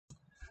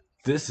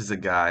This is a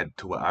guide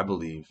to what I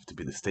believe to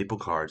be the staple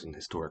cards in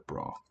Historic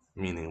Brawl,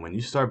 meaning when you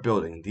start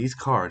building, these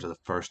cards are the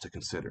first to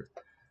consider.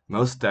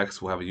 Most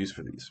decks will have a use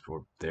for these,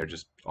 for they're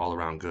just all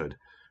around good.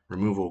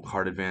 Removal,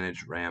 card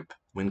advantage, ramp,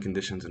 win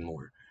conditions, and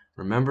more.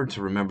 Remember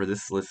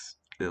this list,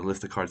 the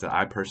list of cards that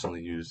I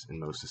personally use in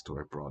most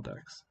Historic Brawl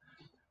decks.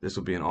 This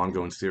will be an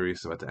ongoing series,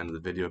 so at the end of the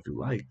video, if you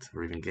liked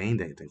or even gained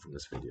anything from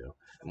this video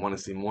and want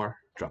to see more,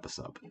 drop a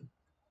sub.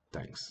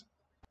 Thanks.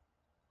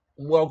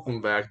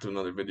 Welcome back to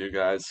another video,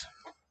 guys.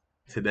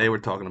 Today we're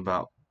talking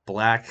about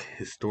black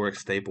historic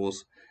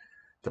staples,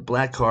 the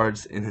black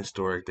cards in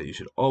historic that you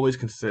should always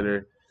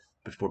consider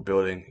before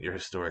building your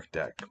historic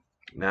deck.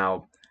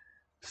 Now,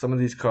 some of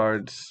these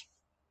cards,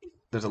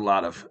 there's a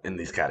lot of in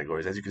these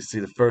categories. As you can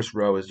see, the first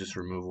row is just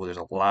removal. There's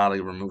a lot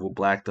of removal.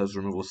 Black does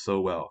removal so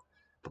well,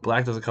 but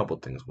black does a couple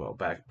of things well.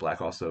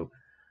 Black also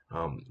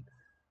um,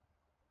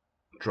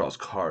 draws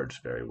cards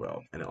very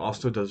well, and it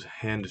also does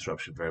hand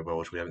disruption very well,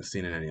 which we haven't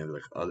seen in any of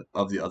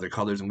the other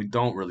colors, and we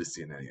don't really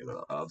see in any of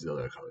the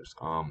other colors.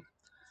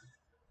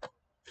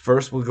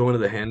 First, we'll go into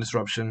the hand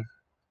disruption,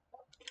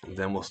 and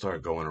then we'll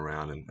start going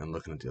around and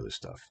looking at the other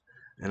stuff.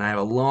 And I have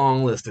a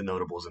long list of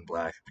notables in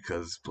black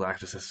because black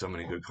just has so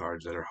many good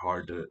cards that are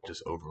hard to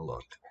just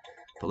overlook.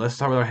 But let's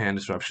start with our hand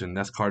disruption.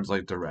 That's cards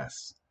like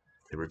Duress.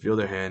 They reveal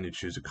their hand, you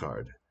choose a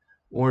card,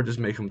 or just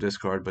make them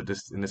discard. But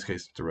in this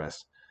case,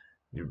 Duress.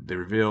 They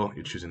reveal,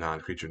 you choose a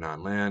non-creature,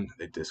 non-land,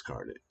 they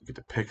discard it. You get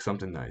to pick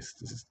something nice.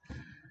 This is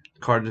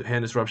card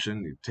hand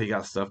disruption. You take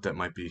out stuff that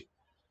might be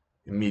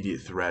immediate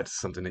threats,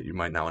 something that you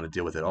might not want to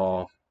deal with at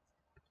all.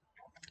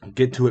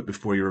 Get to it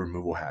before your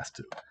removal has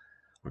to,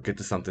 or get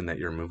to something that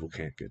your removal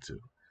can't get to,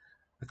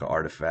 like an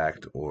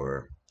artifact,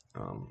 or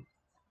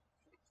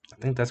I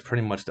think that's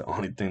pretty much the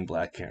only thing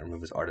black can't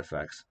remove is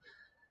artifacts.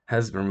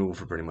 Has removal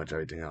for pretty much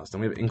everything else.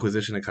 Then we have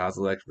Inquisition and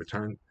Castle Locthwain.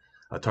 Return.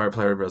 A target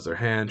player reveals their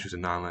hand, choose a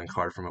non-land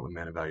card from it with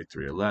mana value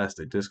 3 or less.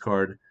 They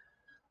discard.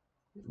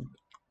 A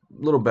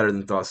little better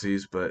than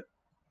Thoughtseize, but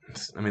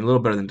a little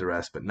better than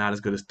Duress, but not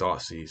as good as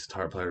Thoughtseize.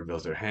 Target player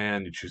reveals their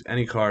hand. You choose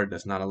any card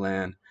that's not a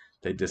land.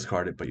 They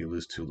discard it, but you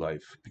lose 2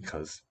 life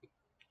because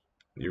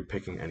you're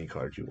picking any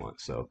card you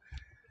want. So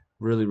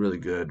really, really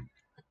good.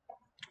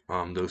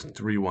 Those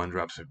 3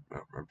 1-drops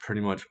are pretty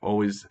much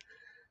always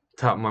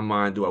top of my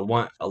mind. Do I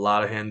want a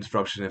lot of hand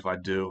disruption? If I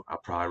do,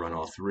 I'll probably run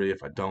all 3.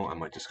 If I don't, I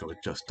might just go with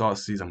just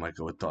Thoughtseize. I might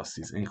go with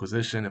Thoughtseize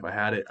Inquisition if I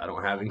had it. I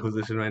don't have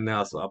Inquisition right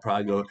now, so I'll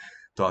probably go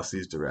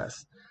Thoughtseize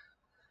Duress.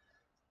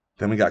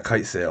 Then we got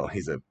Kite Sail.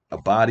 He's a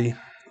body,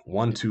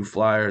 1/2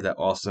 flyer that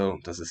also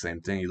does the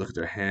same thing. You look at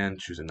their hand,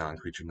 choose a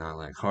non-creature,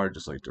 non-land card,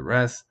 just like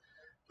Duress,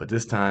 but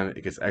this time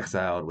it gets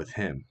exiled with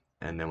him,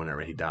 and then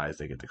whenever he dies,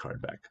 they get the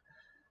card back.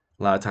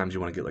 A lot of times you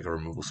want to get like a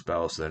removal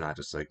spell, so they're not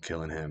just like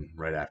killing him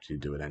right after you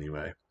do it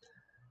anyway.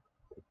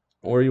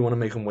 Or you want to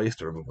make him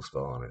waste a removal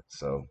spell on it.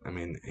 So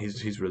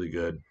he's really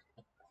good.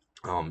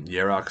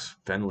 Yarok's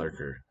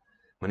Fenlurker.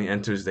 When he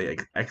enters, they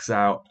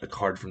exile a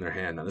card from their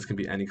hand. Now this can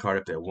be any card.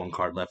 If they have 1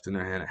 card left in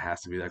their hand, it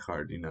has to be that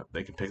card.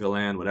 They can pick a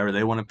land, whatever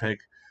they want to pick,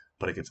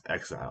 but it gets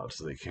exiled,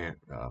 so they can't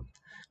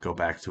go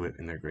back to it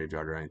in their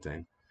graveyard or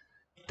anything.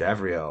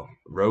 Davriel,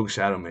 Rogue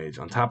Shadow Mage.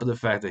 On top of the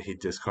fact that he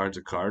discards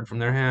a card from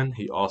their hand,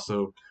 he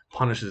also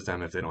punishes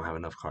them if they don't have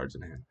enough cards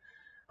in hand.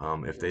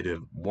 If they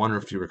do 1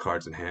 or fewer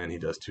cards in hand, he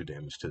does 2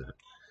 damage to them.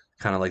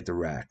 Kind of like the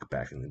Rack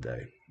back in the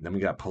day. Then we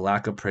got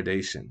Palaka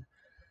Predation.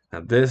 Now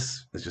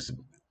this is just a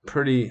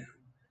pretty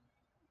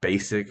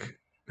basic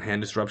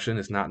hand disruption.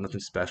 It's not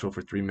nothing special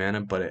for 3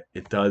 mana, but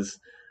it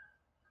does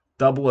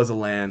double as a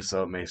land,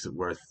 so it makes it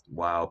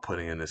worthwhile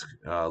putting in this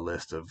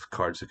list of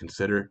cards to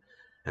consider.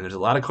 And there's a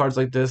lot of cards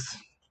like this.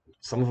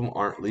 Some of them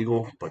aren't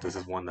legal, but this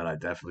is one that I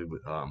definitely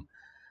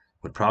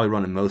would probably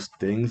run in most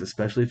things,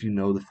 especially if you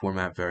know the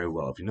format very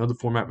well. If you know the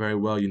format very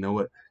well, you know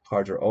what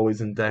cards are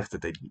always in decks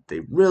that they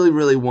really,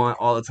 really want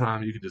all the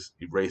time. You can just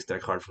erase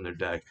that card from their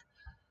deck.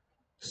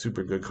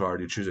 Super good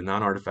card. You choose a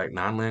non-artifact,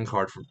 non-land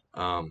card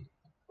from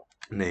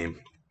name.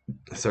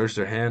 Search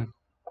their hand,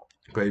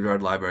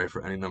 graveyard, library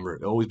for any number.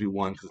 It'll always be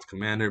 1 because it's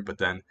commander, but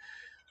then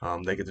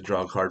they get to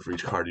draw a card for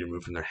each card you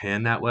remove from their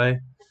hand that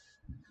way.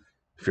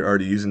 If you're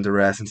already using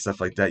Duress and stuff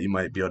like that, you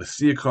might be able to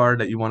see a card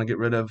that you want to get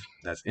rid of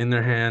that's in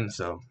their hand.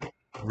 So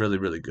really,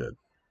 really good.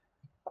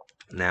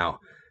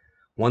 Now,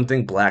 one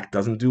thing black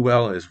doesn't do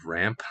well is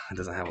ramp. It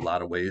doesn't have a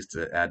lot of ways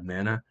to add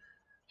mana.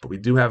 But we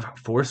do have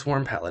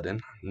Forsworn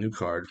Paladin, new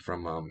card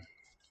from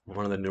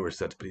one of the newer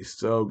sets, but he's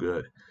so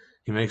good.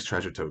 He makes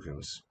treasure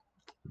tokens,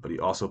 but he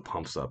also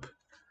pumps up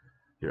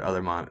your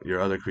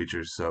other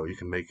creatures, so you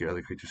can make your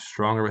other creatures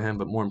stronger with him,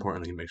 but more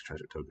importantly, he makes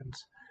treasure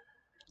tokens.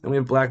 Then we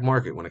have Black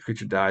Market. When a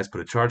creature dies, put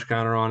a charge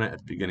counter on it. At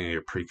the beginning of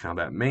your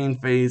pre-combat main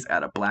phase,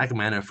 add a black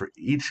mana for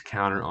each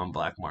counter on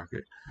Black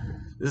Market.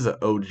 This is an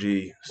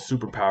OG,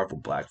 super powerful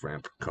black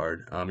ramp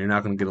card. You're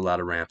not going to get a lot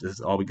of ramp. This is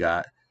all we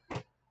got.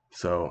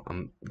 So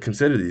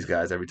consider these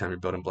guys every time you're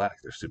building black.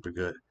 They're super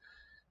good.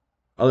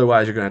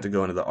 Otherwise, you're going to have to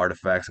go into the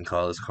artifacts and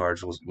colorless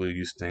cards. We'll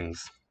use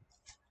things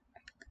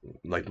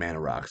like mana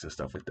rocks and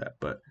stuff like that.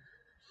 But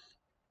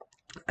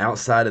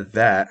outside of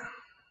that,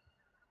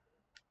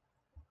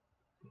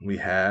 we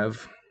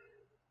have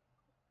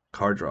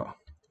card draw.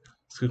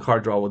 Let's do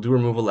card draw. We'll do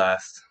removal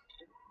last.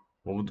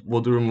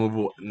 We'll do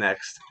removal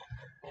next,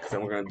 because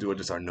then we're gonna do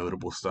just our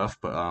notable stuff.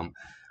 But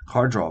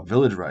card draw,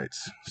 Village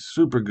Rites,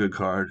 super good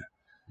card.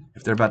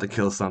 If they're about to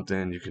kill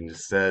something, you can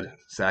instead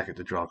sack it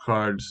to draw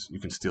cards. You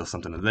can steal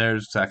something of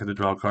theirs, sack it to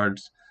draw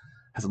cards.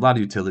 Has a lot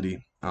of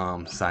utility.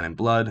 Sign in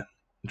Blood,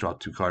 draw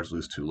 2 cards,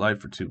 lose 2 life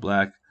for 2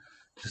 black.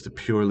 Just a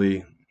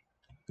purely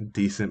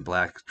decent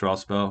black draw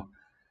spell.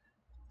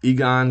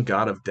 Egon,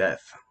 God of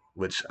Death,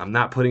 which I'm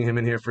not putting him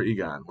in here for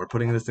Egon. We're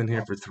putting this in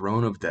here for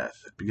Throne of Death.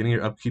 Beginning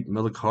your upkeep,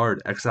 mill a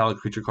card, exile a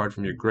creature card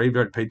from your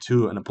graveyard, pay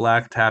 2 and a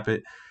black, tap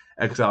it,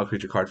 exile a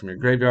creature card from your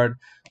graveyard,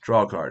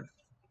 draw a card.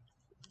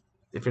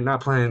 If you're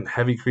not playing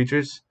heavy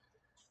creatures,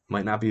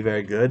 might not be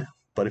very good.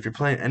 But if you're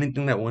playing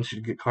anything that wants you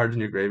to get cards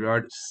in your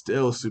graveyard, it's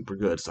still super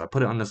good. So I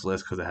put it on this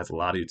list because it has a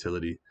lot of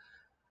utility.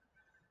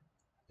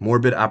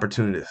 Morbid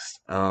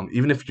Opportunist.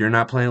 Even if you're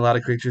not playing a lot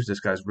of creatures, this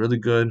guy's really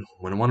good.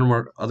 When one or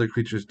more other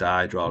creatures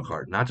die, draw a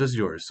card. Not just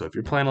yours. So if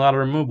you're playing a lot of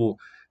removal,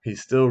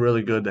 he's still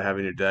really good to have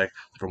in your deck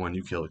for when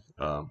you kill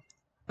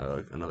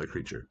another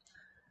creature.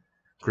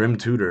 Grim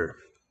Tutor.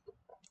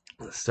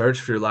 Search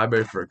for your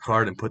library for a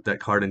card and put that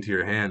card into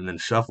your hand and then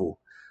shuffle.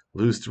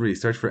 Lose 3.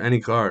 Search for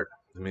any card.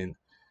 I mean,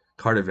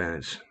 card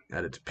advantage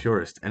at its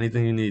purest.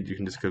 Anything you need, you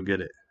can just go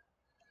get it.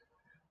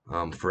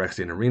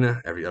 Phyrexian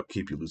Arena. Every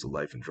upkeep, you lose a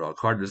life and draw a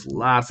card. There's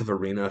lots of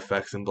arena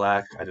effects in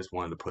black. I just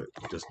wanted to put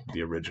just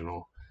the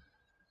original.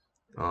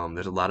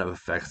 There's a lot of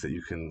effects that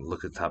you can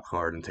look at top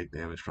card and take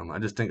damage from. I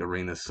just think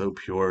Arena is so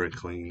pure and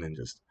clean and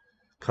just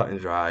cut and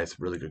dry. It's a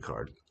really good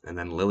card. And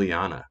then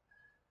Liliana.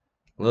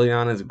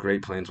 Liliana is a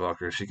great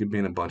planeswalker. She could be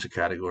in a bunch of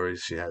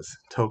categories. She has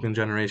token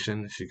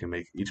generation. She can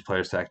make each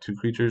player sack 2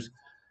 creatures,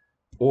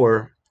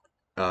 or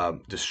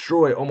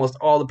destroy almost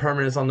all the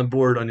permanents on the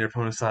board on your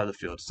opponent's side of the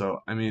field. So,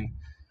 I mean,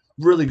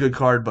 really good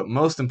card, but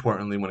most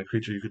importantly, when a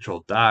creature you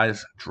control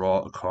dies,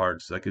 draw a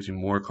card. So that gives you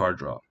more card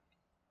draw.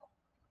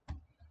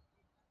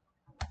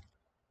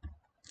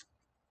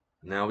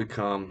 Now we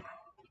come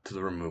to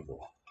the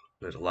removal.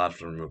 There's a lot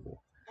of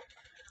removal.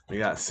 We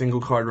got single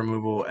card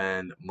removal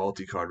and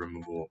multi-card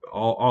removal.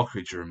 All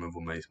creature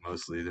removal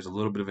mostly. There's a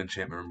little bit of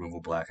enchantment removal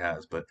black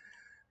has, but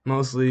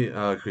mostly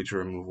creature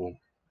removal.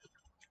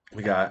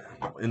 We got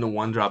in the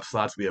 1-drop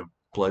slots, we have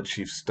Blood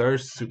Chief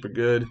Thirst, super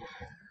good.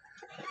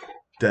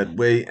 Dead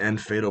Weight and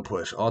Fatal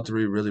Push. All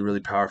 3 really, really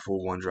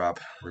powerful 1-drop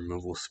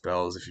removal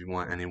spells. If you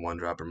want any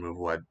 1-drop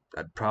removal,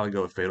 I'd probably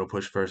go with Fatal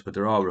Push first, but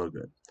they're all real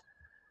good.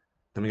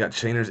 Then we got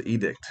Chainer's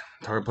Edict.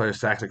 Target player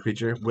sacks a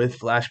creature with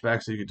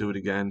flashback, so you could do it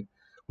again,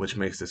 which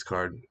makes this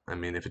card, I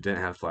mean, if it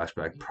didn't have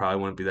flashback, probably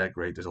wouldn't be that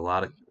great. There's a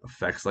lot of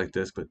effects like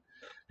this, but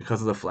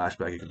because of the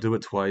flashback, you can do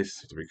it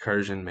twice. The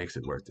recursion makes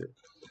it worth it.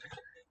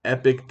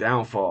 Epic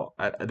Downfall.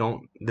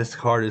 This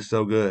card is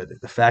so good.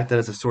 The fact that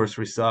it's a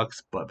sorcery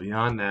sucks, but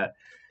beyond that,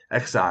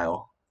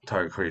 exile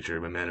target creature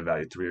with mana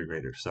value 3 or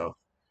greater. So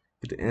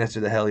you get to answer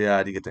the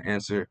Heliod, you get to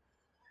answer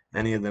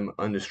any of them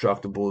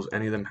Undestructibles,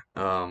 any of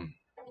them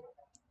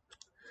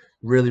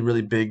really,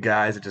 really big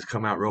guys that just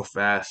come out real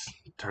fast.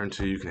 Turn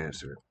 2, you can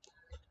answer it.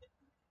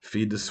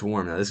 Feed the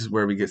Swarm. Now, this is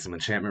where we get some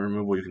enchantment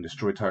removal. You can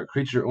destroy target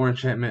creature or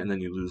enchantment, and then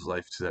you lose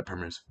life to that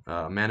permanent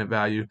mana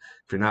value.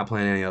 If you're not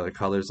playing any other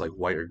colors like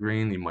white or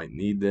green, you might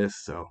need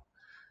this, so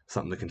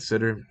something to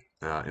consider.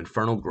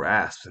 Infernal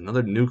Grasp,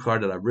 another new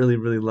card that I really,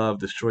 really love.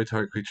 Destroy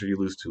target creature, you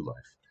lose 2 life.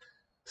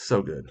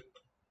 So good.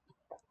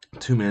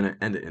 2 mana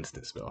and an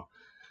instant spell.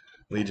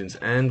 Legion's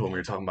End, when we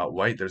were talking about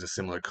white, there's a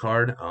similar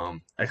card.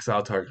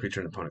 Exile target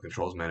creature and opponent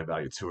controls mana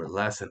value 2 or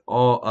less, and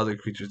all other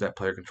creatures that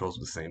player controls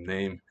with the same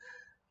name.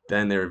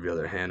 Then they reveal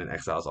their hand and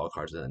exiles all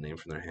cards of that name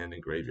from their hand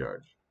and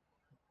graveyard.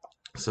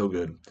 So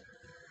good.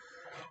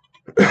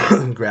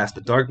 Grasp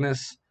of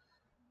Darkness.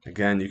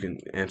 Again, you can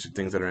answer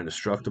things that are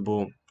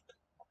indestructible.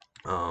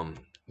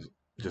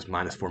 Just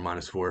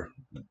 -4/-4.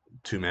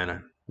 2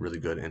 mana. Really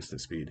good instant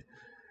speed.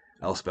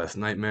 Elspeth's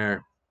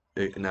Nightmare.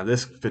 Now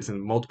this fits in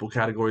multiple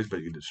categories, but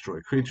you can destroy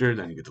a creature,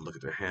 then you get to look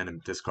at their hand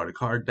and discard a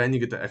card, then you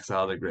get to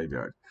exile their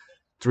graveyard.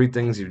 3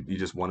 things you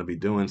just want to be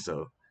doing,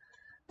 so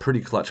pretty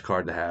clutch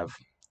card to have.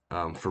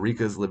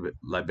 Pharika's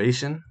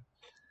Libation.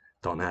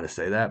 Don't know how to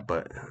say that,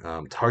 but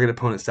target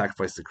opponent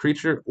sacrifices a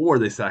creature or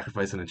they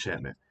sacrifice an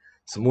enchantment.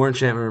 Some more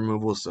enchantment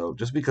removal, so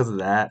just because of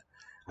that,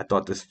 I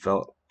thought this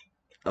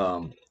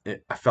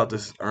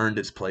this earned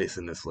its place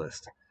in this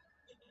list.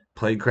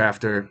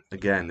 Plaguecrafter,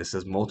 again, this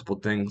says multiple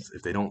things.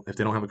 If they don't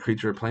have a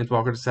creature or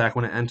planeswalker to sack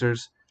when it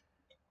enters,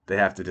 they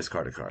have to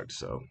discard a card.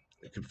 So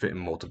it could fit in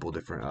multiple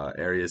different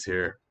areas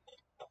here.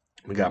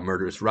 We got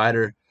Murderous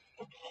Rider.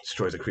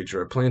 Destroys a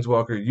creature or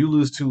planeswalker. You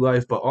lose 2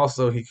 life, but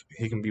also he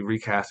can be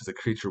recast as a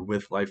creature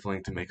with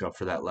lifelink to make up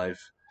for that life.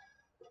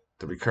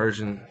 The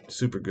recursion,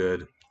 super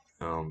good.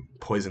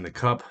 Poison the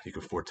Cup, you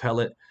can foretell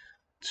it.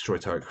 Destroy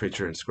target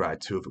creature and scry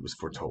 2 if it was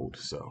foretold.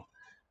 So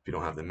if you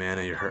don't have the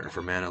mana, you're hurting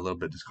for mana a little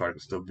bit. This card can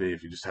still be.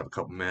 If you just have a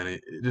couple mana,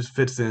 it just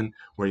fits in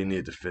where you need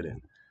it to fit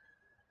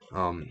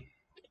in.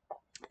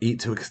 Eat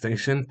to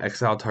Extinction,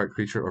 exile target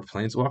creature or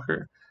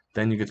planeswalker.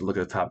 Then you get to look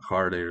at the top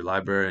card of your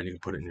library, and you can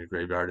put it in your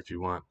graveyard if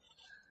you want.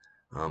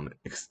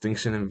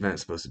 Extinction Event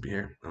is supposed to be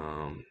here.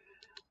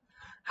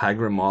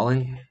 Hygrim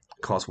Mauling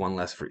costs 1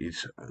 less for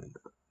each.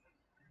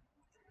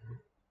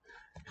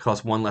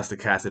 Costs 1 less to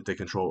cast if they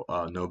control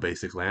no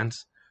basic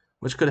lands,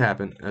 which could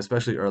happen,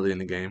 especially early in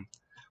the game,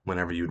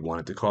 whenever you'd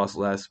want it to cost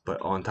less.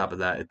 But on top of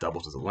that, it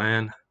doubles as a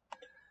land.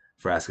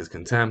 Vraska's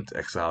Contempt,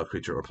 exile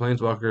creature or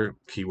planeswalker.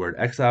 Keyword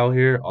exile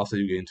here. Also,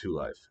 you gain 2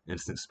 life,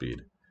 instant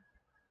speed.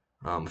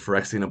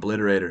 Phyrexian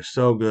Obliterator,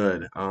 so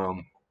good.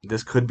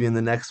 This could be in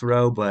the next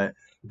row, but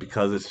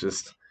because it's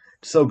just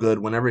so good,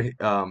 whenever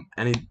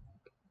any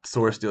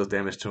source deals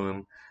damage to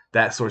him,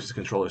 that source's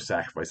controller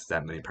sacrifices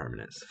that many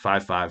permanents.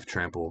 5/5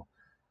 trample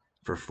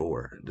for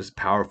 4. Just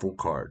powerful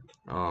card.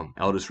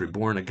 Eldest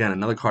Reborn, again,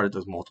 another card that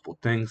does multiple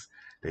things.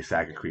 They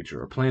sack a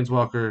creature or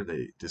planeswalker,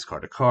 they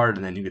discard a card,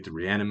 and then you get to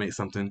reanimate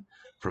something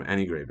from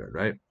any graveyard,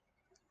 right?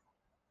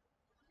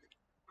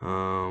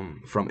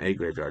 From a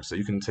graveyard. So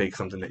you can take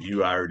something that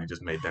you already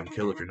just made them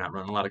kill if you're not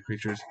running a lot of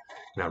creatures.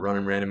 You're not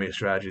running reanimate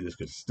strategy. This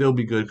could still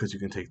be good because you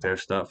can take their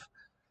stuff.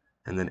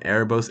 And then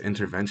Erebos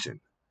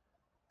Intervention.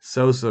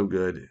 So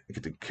good. You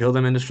get to kill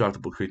them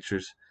indestructible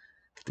creatures,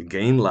 get to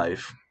gain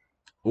life,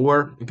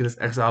 or you can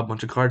just exile a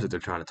bunch of cards that they're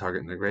trying to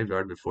target in their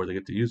graveyard before they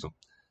get to use them.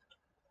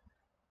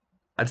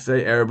 I'd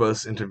say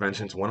Erebos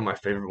Intervention is one of my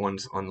favorite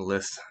ones on the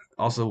list.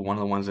 Also, one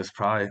of the ones that's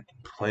probably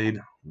played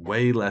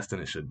way less than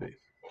it should be.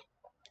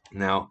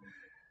 Now,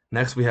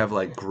 next we have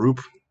like group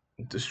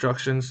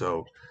destruction,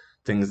 so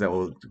things that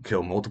will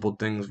kill multiple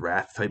things,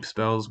 wrath type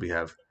spells. We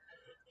have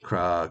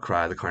Cry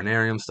the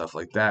Carnarium, stuff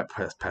like that.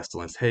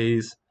 Pestilence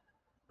Haze,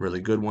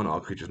 really good one.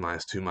 All creatures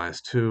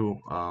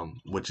 -2/-2.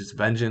 Witch's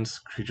Vengeance,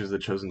 creatures of the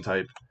chosen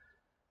type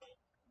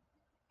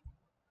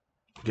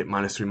get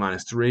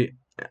 -3/-3.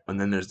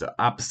 And then there's the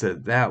opposite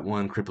of that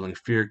one, Crippling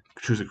Fear.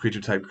 Choose a creature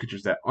type.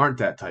 Creatures that aren't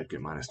that type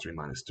get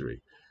 -3/-3.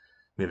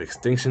 We have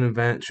Extinction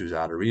Event. Choose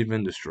Odd or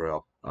Even.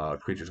 Destroy all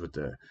creatures with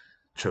the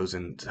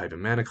chosen type of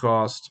mana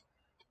cost.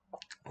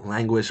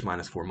 Languish,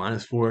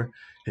 -4/-4.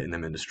 Hitting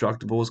them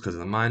indestructibles because of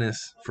the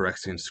minus.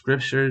 Phyrexian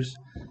Scriptures.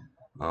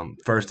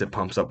 First, it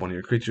pumps up one of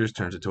your creatures,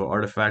 turns it to an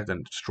artifact,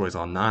 then destroys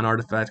all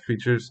non-artifact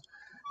creatures.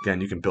 Again,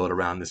 you can build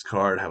around this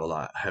card, have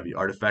a heavy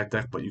artifact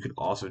deck, but you can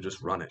also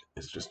just run it.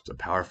 It's just a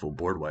powerful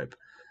board wipe.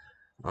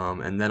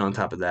 And then on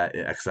top of that,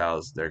 it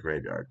exiles their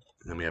graveyard.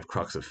 And then we have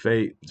Crux of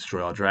Fate,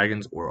 destroy all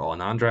dragons or all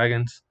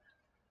non-dragons.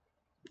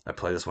 I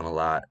play this one a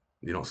lot.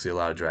 You don't see a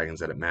lot of dragons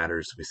that it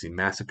matters. We see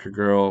Massacre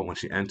Girl. When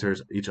she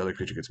enters, each other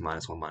creature gets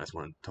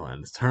 -1/-1 until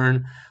end of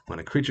turn. When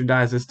a creature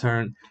dies this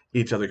turn,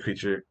 each other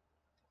creature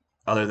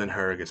other than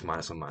her gets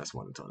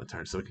 -1/-1 until end of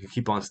turn. So it can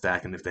keep on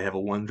stacking. If they have a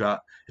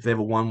 1-drop, if they have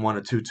a 1/1,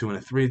 a 2/2, and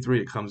a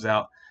 3/3, it comes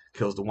out,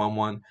 kills the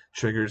 1/1,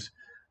 triggers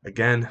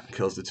again,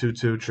 kills the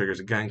 2/2, triggers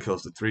again,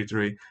 kills the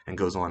 3/3, and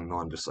goes on and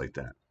on just like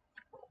that.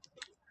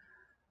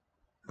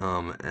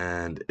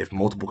 And if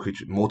multiple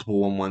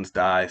 1/1s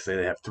die, say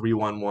they have 3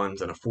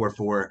 1/1s and a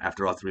 4/4,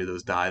 after all 3 of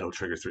those die, it'll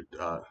trigger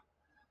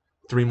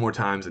 3 more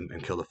times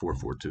and kill the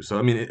 4/4 too. So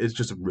I mean, it's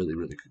just a really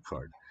good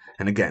card.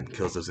 And again,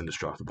 kills those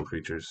indestructible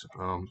creatures.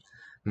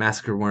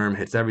 Massacre Worm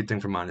hits everything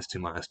from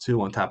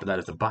 -2/-2. On top of that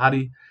is a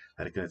body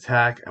that it can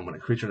attack, and when a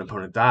creature and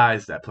opponent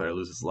dies, that player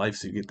loses life.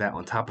 So you get that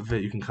on top of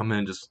it. You can come in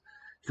and you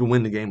can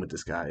win the game with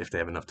this guy if they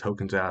have enough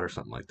tokens out or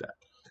something like that.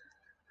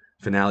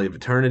 Finale of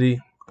Eternity,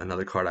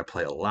 another card I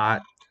play a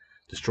lot.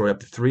 Destroy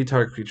up to 3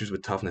 target creatures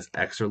with toughness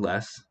X or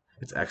less.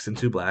 It's X and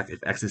 2 black.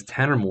 If X is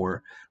 10 or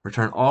more,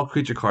 return all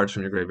creature cards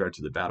from your graveyard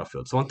to the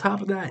battlefield. So on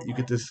top of that, you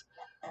get this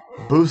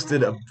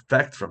boosted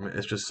effect from it.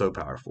 It's just so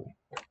powerful.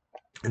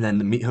 And then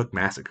the Meat Hook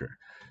Massacre.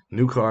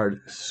 New card,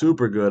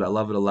 super good. I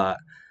love it a lot.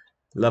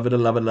 Love it a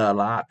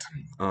lot.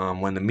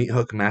 When the Meat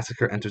Hook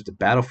Massacre enters the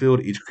battlefield,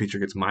 each creature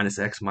gets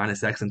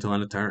 -X until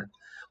end of turn.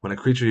 When a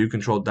creature you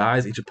control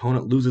dies, each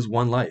opponent loses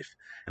 1 life.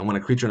 And when a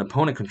creature an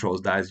opponent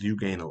controls dies, you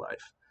gain a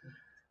life.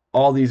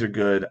 All these are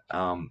good.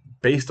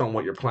 Based on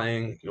what you're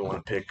playing, you'll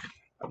want to pick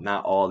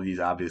not all of these,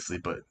 obviously,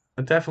 but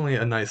definitely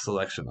a nice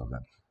selection of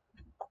them.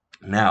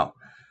 Now,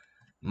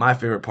 my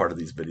favorite part of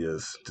these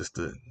videos, just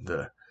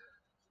the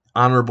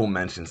honorable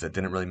mentions that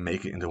didn't really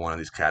make it into one of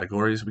these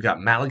categories. We got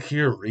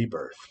Malakir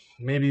Rebirth,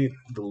 maybe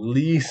the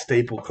least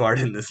staple card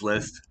in this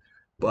list,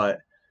 but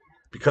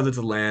because it's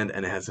a land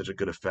and it has such a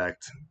good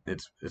effect,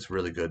 it's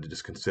really good to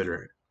just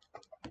consider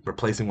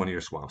replacing one of your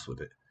swamps with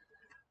it.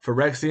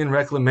 Phyrexian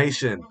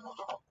Reclamation,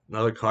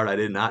 another card I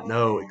did not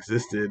know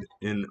existed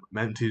in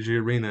MTG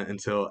Arena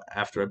until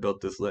after I built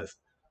this list.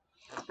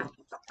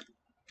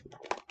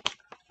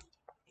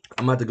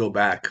 I'm about to go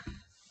back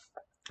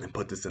and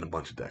put this in a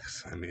bunch of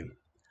decks. I mean,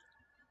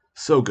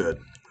 so good.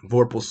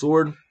 Vorpal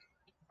Sword,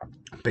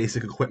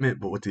 basic equipment,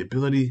 but with the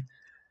ability,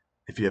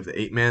 if you have the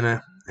 8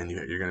 mana and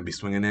you're going to be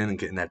swinging in and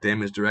getting that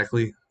damage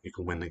directly, you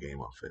can win the game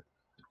off it.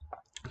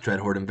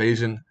 Dreadhorde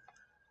Invasion,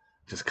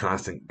 just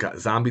constant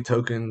zombie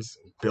tokens,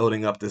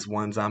 building up this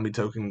one zombie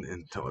token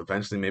until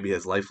eventually maybe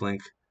has lifelink.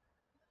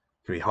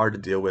 It can be hard to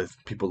deal with.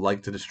 People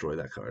like to destroy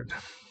that card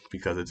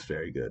because it's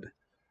very good.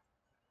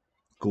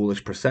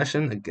 Ghoulish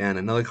Procession, again,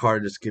 another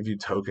card just give you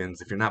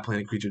tokens. If you're not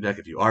playing a creature deck,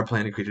 if you are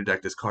playing a creature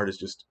deck, this card is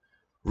just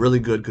really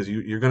good because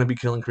you're going to be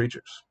killing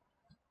creatures.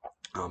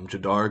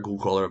 Jadar,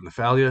 Ghoulcaller of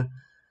Nephalia.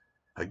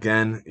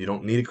 Again, you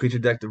don't need a creature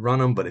deck to run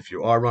them, but if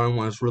you are running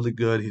one, it's really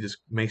good. He just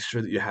makes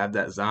sure that you have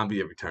that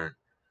zombie every turn.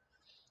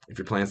 If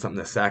you're playing something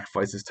that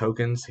sacrifices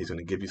tokens, he's going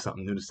to give you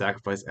something new to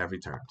sacrifice every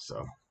turn.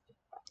 So,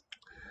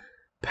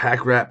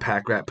 Pack Rat.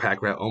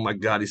 Oh my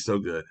God, he's so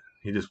good.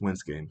 He just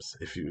wins games.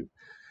 If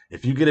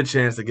you get a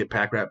chance to get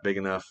Pack Rat big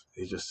enough,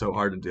 he's just so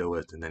hard to deal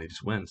with, and then he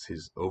just wins.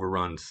 He's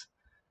overruns.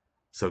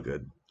 So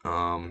good.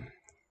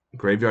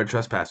 Graveyard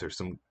Trespasser.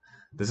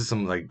 This is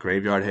some like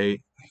graveyard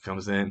hate. He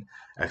comes in,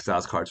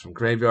 exiles cards from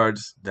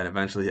graveyards, then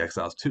eventually he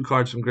exiles 2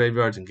 cards from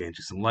graveyards and gains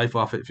you some life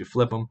off it if you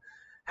flip them.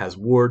 Has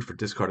Ward for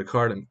discard a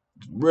card, and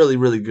really,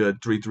 really good.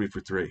 3/3 for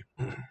 3.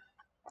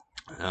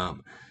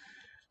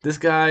 This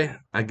guy,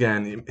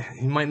 again,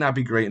 he might not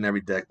be great in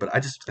every deck, but I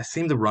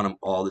seem to run him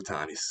all the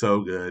time. He's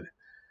so good.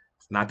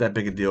 It's not that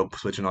big a deal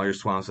switching all your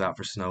swamps out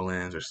for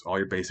snowlands or all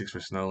your basics for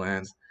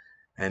snowlands,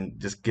 and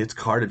just gets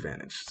card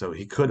advantage. So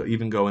he could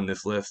even go in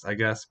this list, I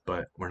guess,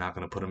 but we're not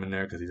going to put him in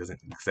there because he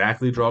doesn't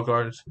exactly draw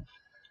cards.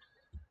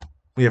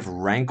 We have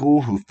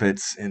Rankle, who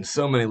fits in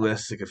so many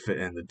lists. It could fit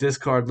in the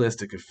discard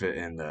list. It could fit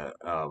in the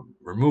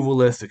removal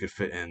list. It could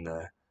fit in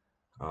the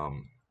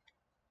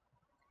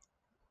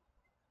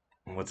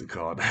what's it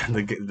called?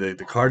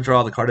 the card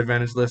draw, the card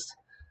advantage list.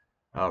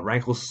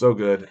 Rankle's so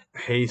good.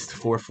 Haste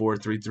 4/4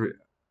 3/3.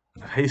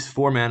 Haste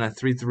 4 mana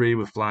 3/3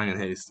 with flying and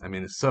haste. I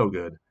mean, it's so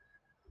good.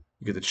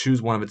 You get to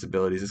choose one of its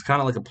abilities. It's kind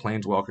of like a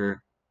planeswalker,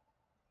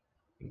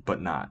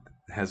 but not.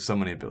 It has so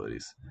many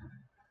abilities.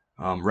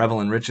 Revel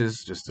in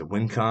Riches, just a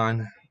win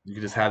con. You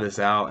can just have this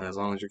out, and as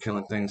long as you're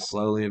killing things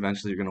slowly,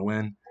 eventually you're going to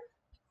win.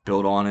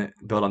 Build on it,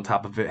 build on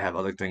top of it, have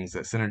other things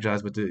that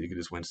synergize with it. You can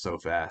just win so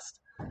fast.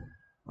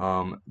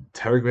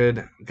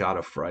 Tergrid, God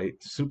of Fright.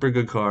 Super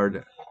good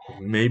card.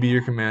 Maybe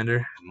your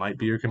commander. Might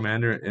be your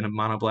commander in a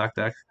mono black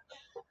deck.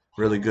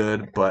 Really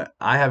good, but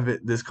I have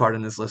this card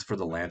in this list for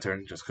the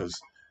Lantern just because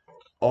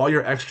all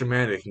your extra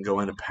mana can go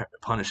into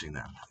punishing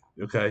them.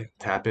 Okay,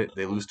 tap it,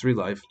 they lose 3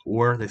 life,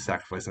 or they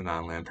sacrifice a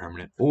non-land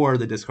permanent, or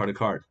they discard a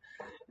card.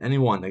 Any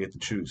one, they get to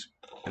choose.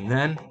 And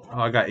then,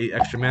 I got 8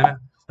 extra mana.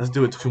 Let's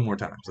do it 2 more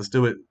times. Let's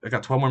do it. I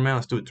got 12 more mana.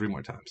 Let's do it 3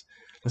 more times.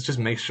 Let's just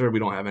make sure we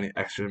don't have any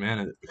extra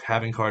mana.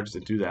 Having cards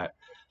that do that,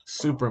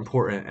 super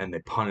important, and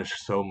they punish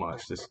so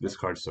much. This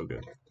card's so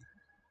good.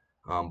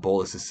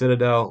 Bolas'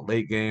 Citadel,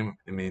 late game.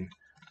 I mean,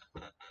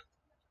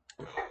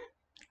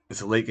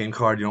 it's a late game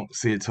card. You don't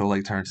see it till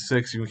like turn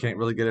 6. You can't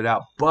really get it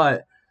out,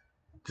 but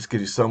just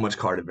gives you so much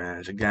card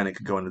advantage. Again, it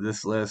could go into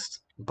this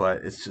list,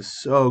 but it's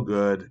just so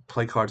good.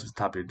 Play cards at the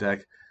top of your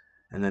deck,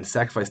 and then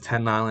sacrifice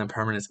 10 9-land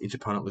permanents. Each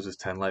opponent loses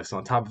 10 life. So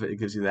on top of it, it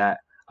gives you that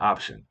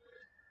option.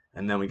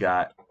 And then we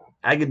got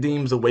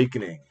Agadeem's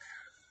Awakening.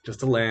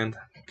 Just a land.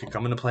 Can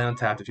come into play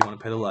untapped if you want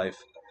to pay the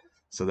life.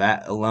 So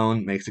that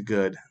alone makes it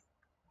good.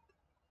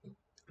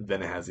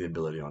 Then it has the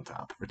ability on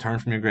top. Return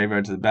from your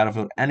graveyard to the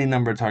battlefield any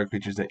number of target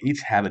creatures that each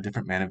have a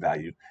different mana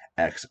value,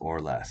 X or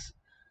less.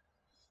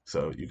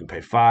 So you can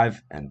pay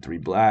 5 and 3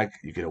 black.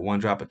 You get a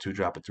 1-drop, a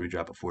 2-drop, a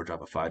 3-drop, a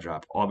 4-drop, a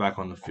 5-drop, all back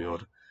on the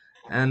field.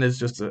 And it's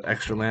just an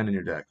extra land in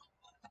your deck.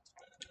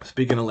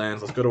 Speaking of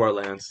lands, let's go to our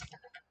lands.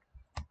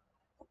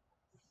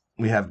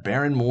 We have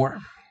Baron Moor.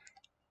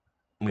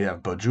 We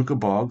have Bojuka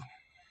Bog.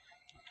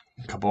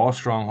 Cabal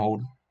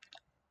Stronghold.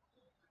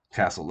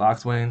 Castle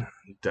Locthwain.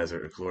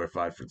 Desert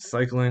Glorified for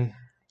cycling.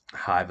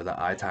 Hive of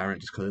the Eye Tyrant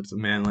just because it's a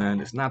man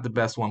land. It's not the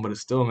best one, but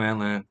it's still a man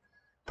land.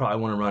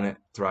 Probably want to run it.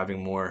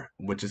 Thriving Moor.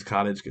 Witch's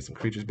Cottage. Get some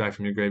creatures back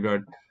from your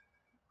graveyard.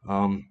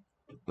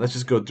 Let's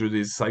just go through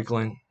these.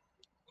 Cycling.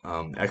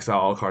 Exile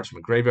all cards from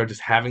a graveyard.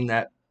 Just having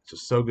that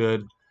just so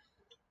good.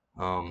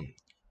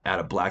 Add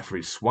a black for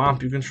each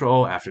swamp you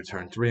control after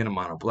turn 3 in a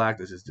mono black.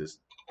 This is just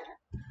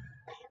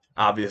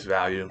obvious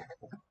value.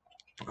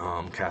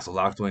 Castle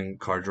Locthwain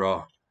card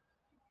draw.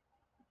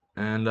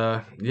 And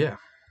yeah,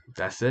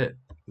 that's it.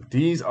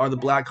 These are the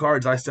black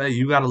cards I say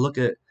you got to look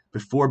at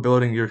before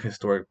building your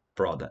Historic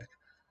Brawl deck.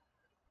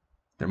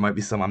 There might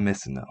be some I'm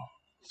missing though.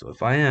 So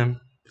if I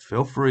am,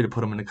 feel free to put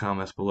them in the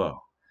comments below.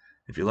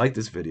 If you like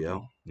this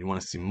video, you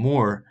want to see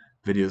more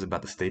videos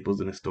about the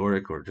staples in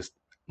Historic or just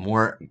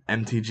more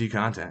MTG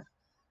content,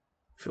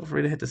 feel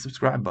free to hit the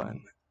subscribe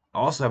button. I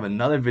also have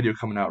another video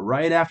coming out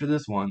right after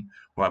this one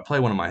where I play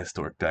one of my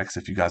Historic decks.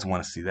 If you guys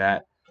want to see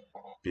that,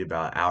 be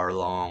about an hour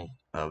long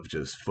of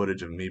just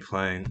footage of me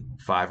playing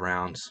 5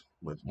 rounds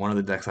with one of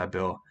the decks I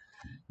built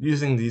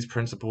using these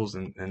principles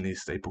and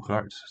these staple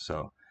cards.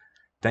 So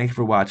thank you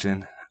for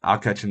watching. I'll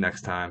catch you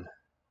next time.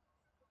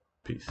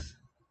 Peace.